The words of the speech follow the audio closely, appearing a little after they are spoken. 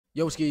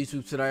Yo, what's good,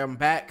 YouTube? Today I'm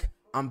back.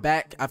 I'm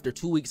back after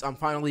 2 weeks. I'm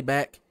finally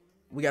back.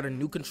 We got a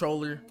new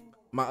controller.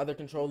 My other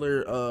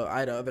controller, I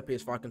had another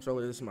PS5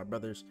 controller. This is my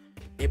brother's.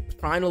 It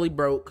finally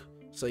broke.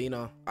 So, you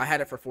know, I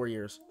had it for 4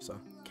 years, so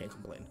can't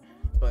complain.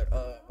 But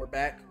we're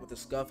back with the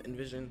Scuff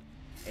Envision,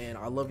 and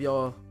I love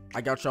y'all.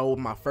 I got y'all with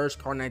my first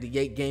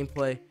KAR98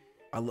 gameplay.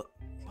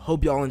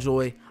 Hope y'all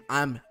enjoy.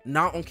 I'm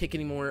not on Kick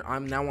anymore.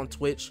 I'm now on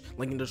Twitch.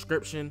 Link in the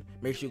description.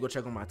 Make sure you go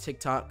check out my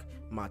TikTok,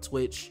 my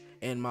Twitch,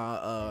 and my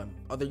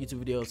other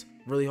YouTube videos.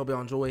 Really hope y'all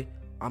enjoy.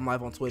 I'm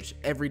live on Twitch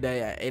every day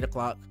at 8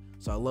 o'clock.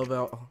 So I love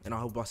y'all, and I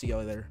hope I'll see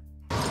y'all there.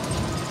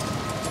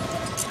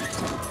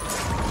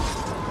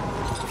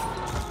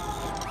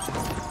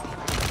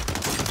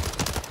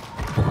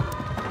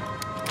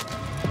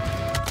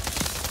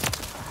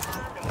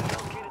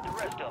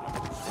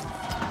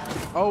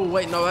 Oh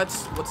wait, no,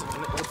 that's what's his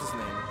name?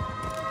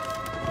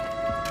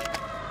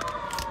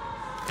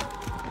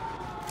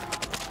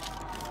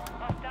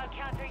 Hostile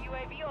counter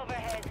UAV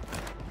overhead.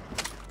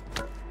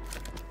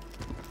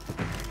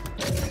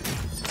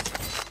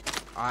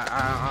 I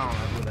don't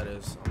know who that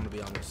is. I'm gonna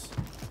be honest.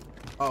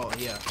 Oh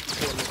yeah,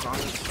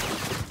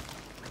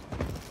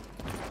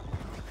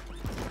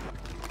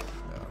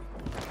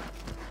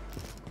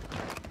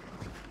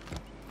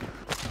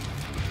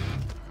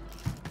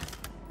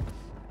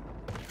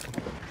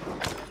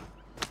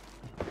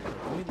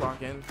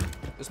 lock in.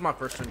 This is my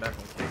first stream back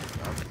on Kick.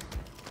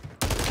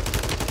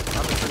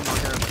 I've been streaming on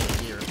here in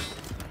like a year.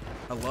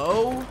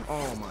 Hello?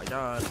 Oh my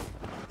god.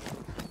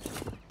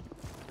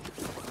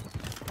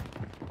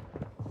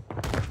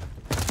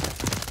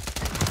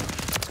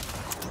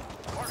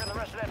 Marking the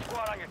rest of that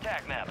squad on your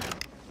tac map.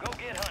 Go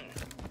get hunting.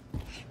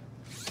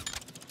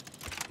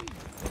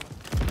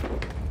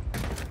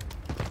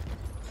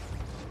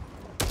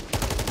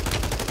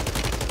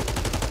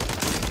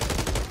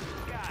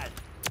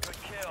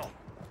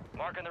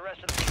 Marking the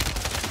rest of the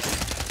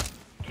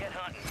get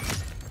hunting.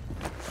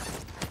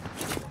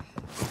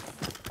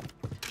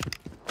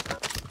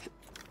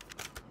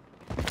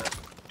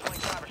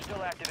 .25 are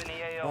still active in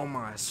the AO. Oh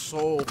my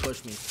soul,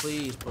 push me,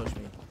 please push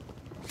me.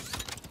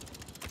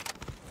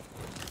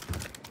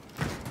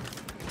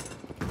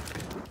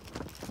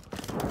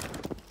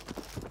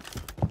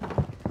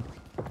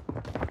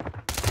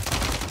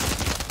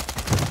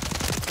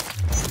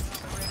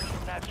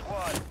 That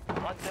squad,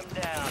 hunt them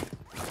down.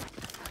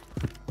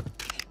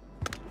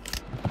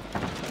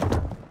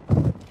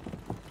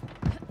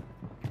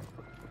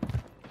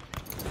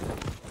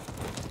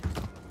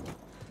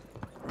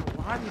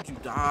 Why did you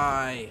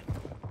die?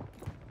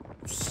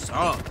 You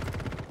suck.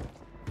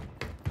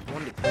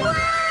 One to kill.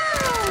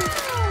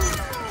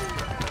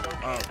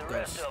 Oh,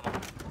 gosh.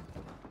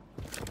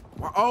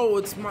 Oh,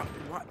 it's my.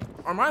 What?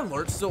 Are my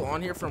alerts still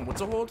on here from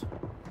what's a hold?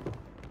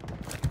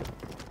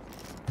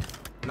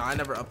 No, I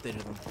never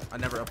updated them. I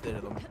never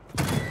updated them.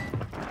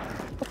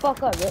 The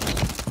fuck up, bitch.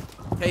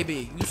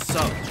 KB, you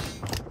suck.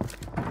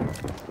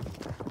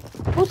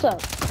 What's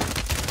up?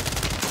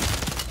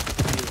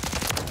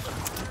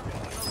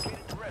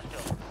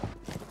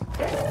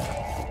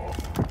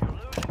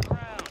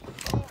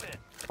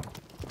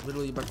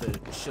 Literally about to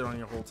shit on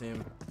your whole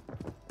team.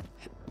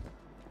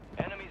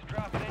 Enemies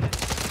dropping in.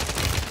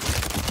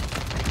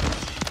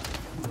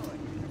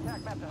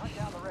 Attack map to hunt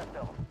down the rest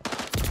of them.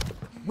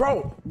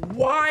 Bro,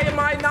 why am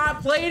I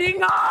not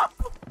plating up?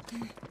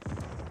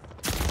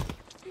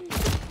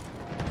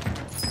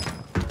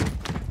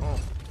 Oh.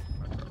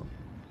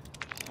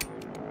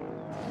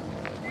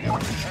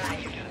 Turn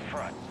you to the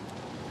front.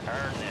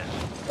 Earn this.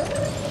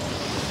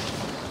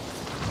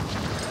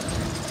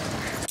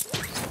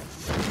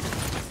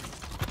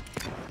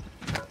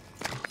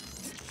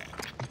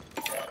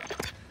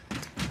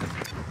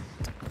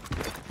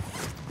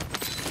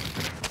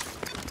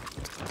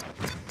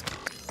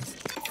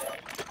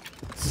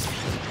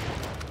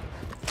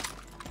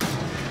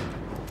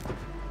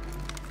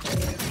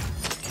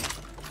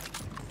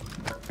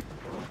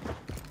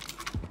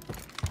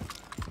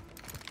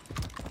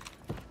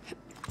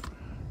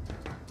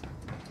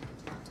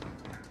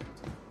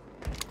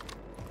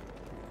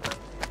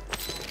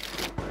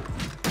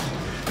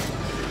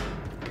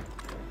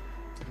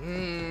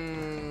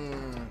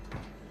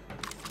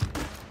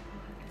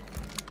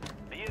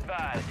 Be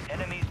advised,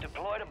 enemies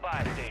deployed a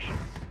buy station.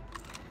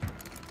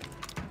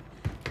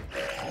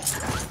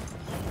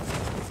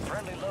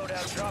 Friendly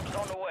loadout drops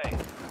on the way.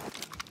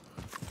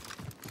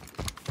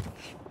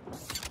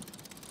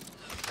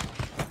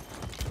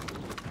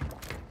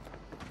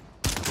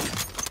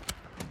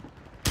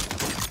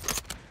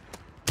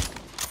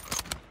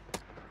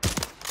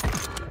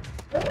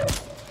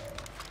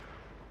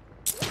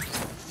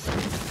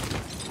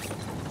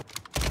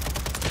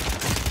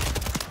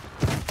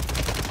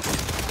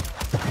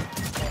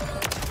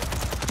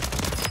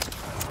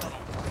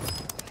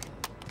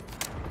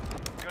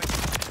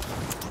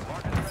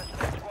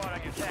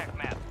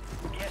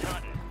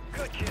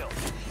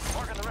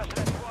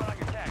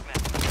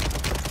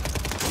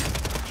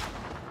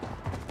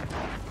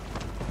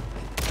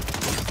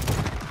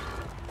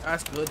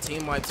 That's good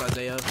team wipes,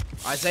 Isaiah.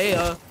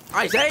 Isaiah!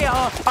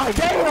 Isaiah!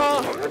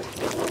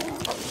 Isaiah!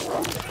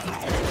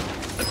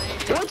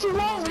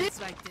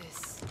 moments like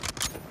this.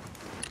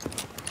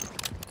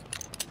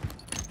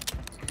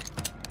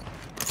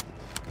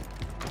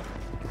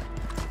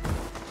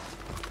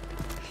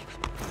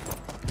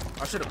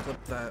 I should have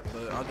clipped that,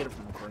 but I'll get it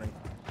from recording.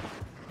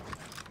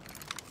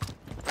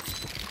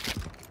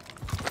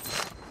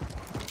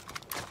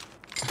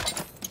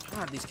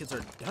 God, these kids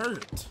are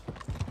dirt.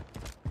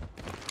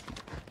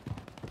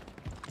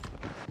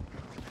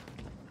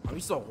 I'm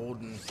still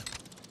holding.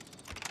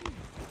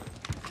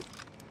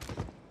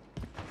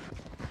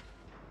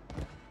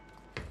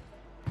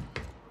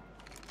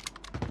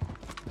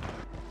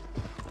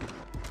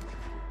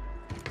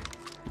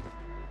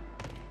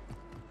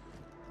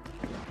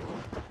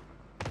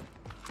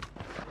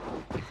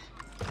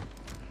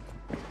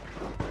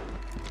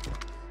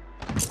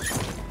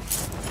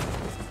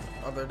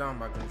 Oh, they're down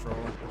by control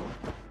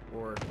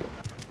or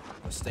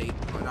a state.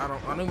 Like, I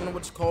don't even know what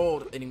it's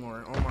called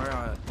anymore. Oh my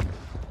god.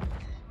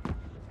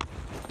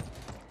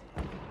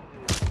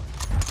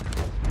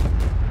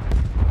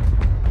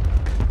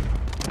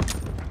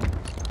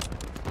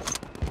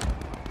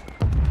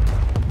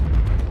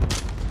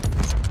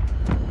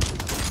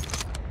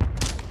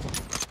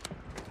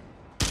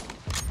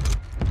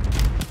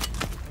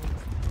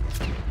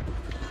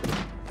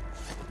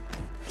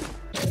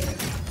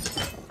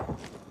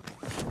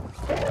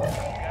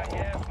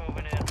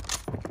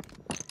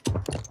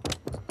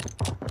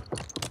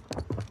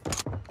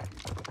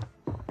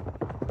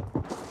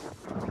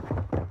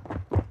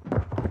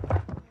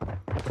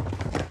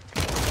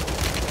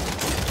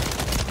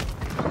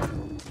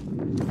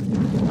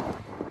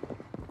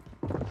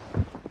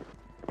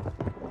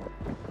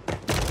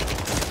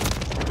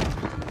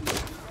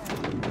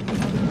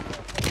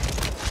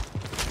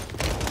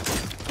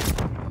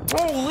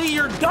 Holy,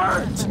 you're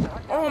dirt!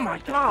 Oh my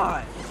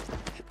god!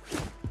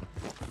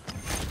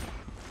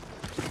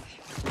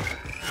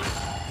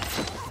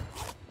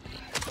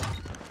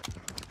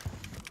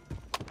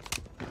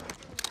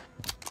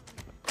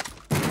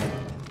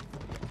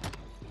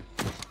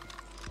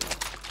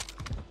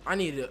 I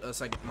need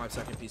my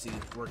second PC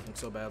working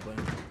so badly.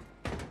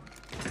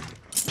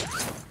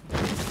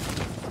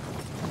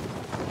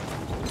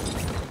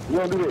 You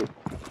don't do that.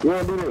 You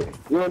don't do that.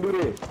 You don't do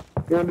that.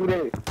 You don't do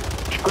that.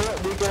 Screw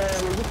up, big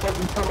ass. What the fuck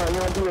you talking about? You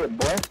don't do that,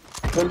 boy.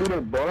 You don't do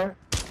that, boy.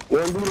 You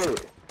don't do that.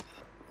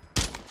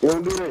 You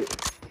don't do that.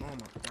 Oh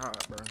my god,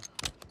 bro.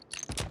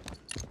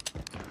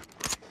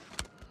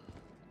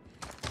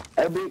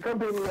 Hey, big, come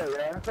pick me up,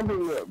 y'all. Come pick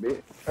me up,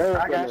 big. I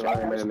got you.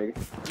 Man, nigga.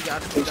 You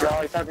got it. You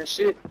always talking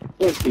shit.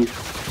 Thank you.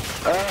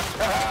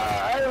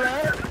 Hey,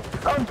 man.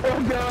 I'm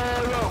fucking your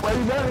ass up.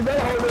 You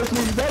better hold that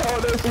shit. You better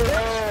hold that shit.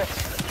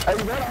 Hey,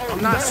 you better hold.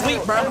 I'm not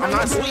sweet, bro. I'm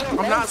not sweet.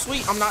 I'm not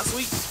sweet. I'm not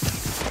sweet.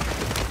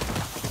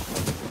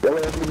 That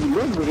way, if you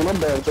lose with my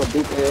bad with your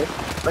big ass.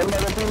 They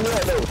never beat me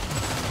up, though.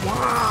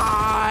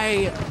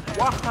 Why?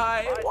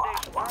 Why?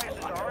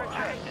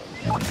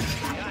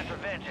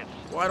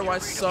 Why do I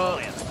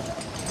suck?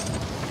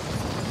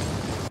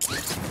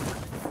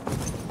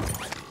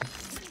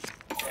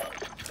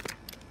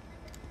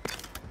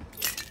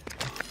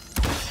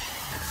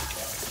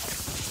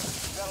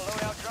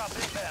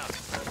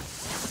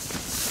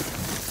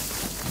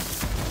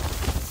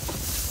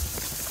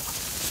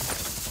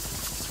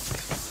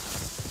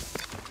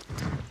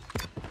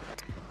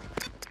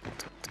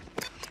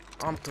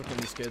 I'm cooking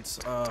these kids.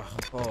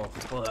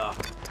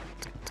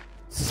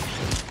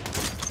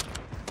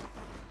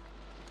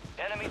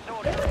 Enemy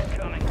soldier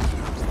incoming.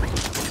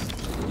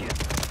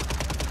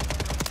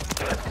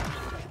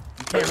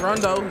 You can't run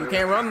though. You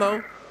can't run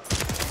though.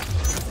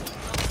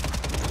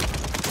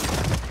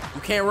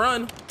 You can't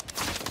run.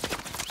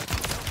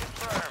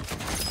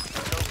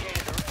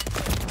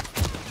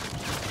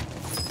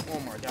 Oh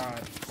my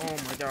god. Oh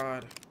my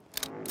god.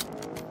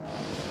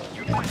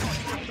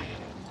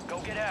 Go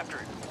get after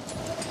it.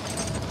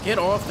 Get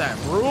off that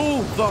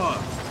roof.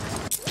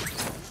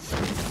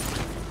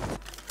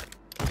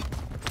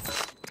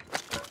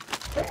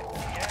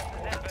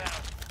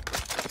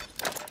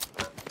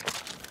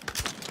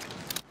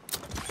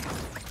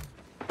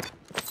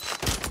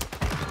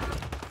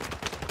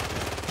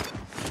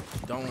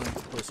 Don't,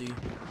 pussy.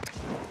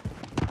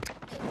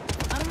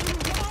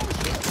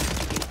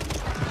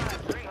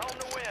 Bring home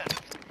the win.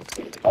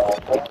 Oh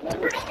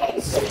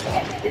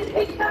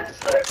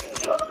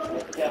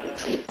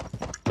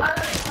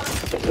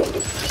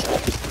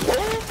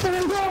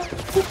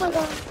my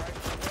god.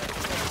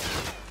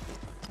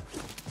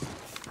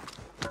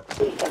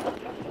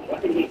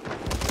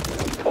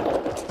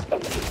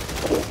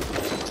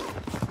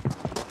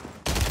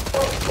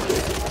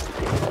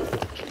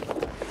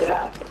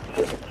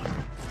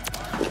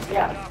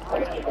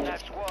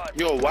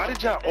 Yo, why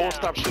did y'all all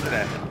stop shooting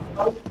at him?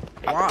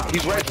 Why?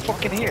 He's right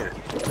fucking here.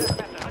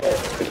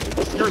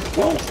 You're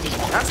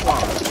goofies. That's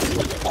why.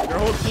 Your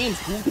whole team's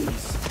goofies.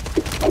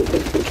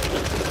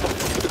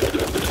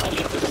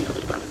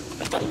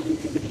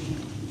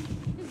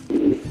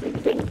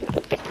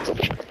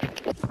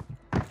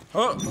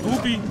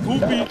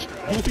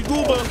 Goofy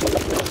gooba.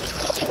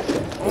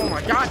 Oh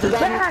my god, you're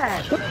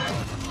bad.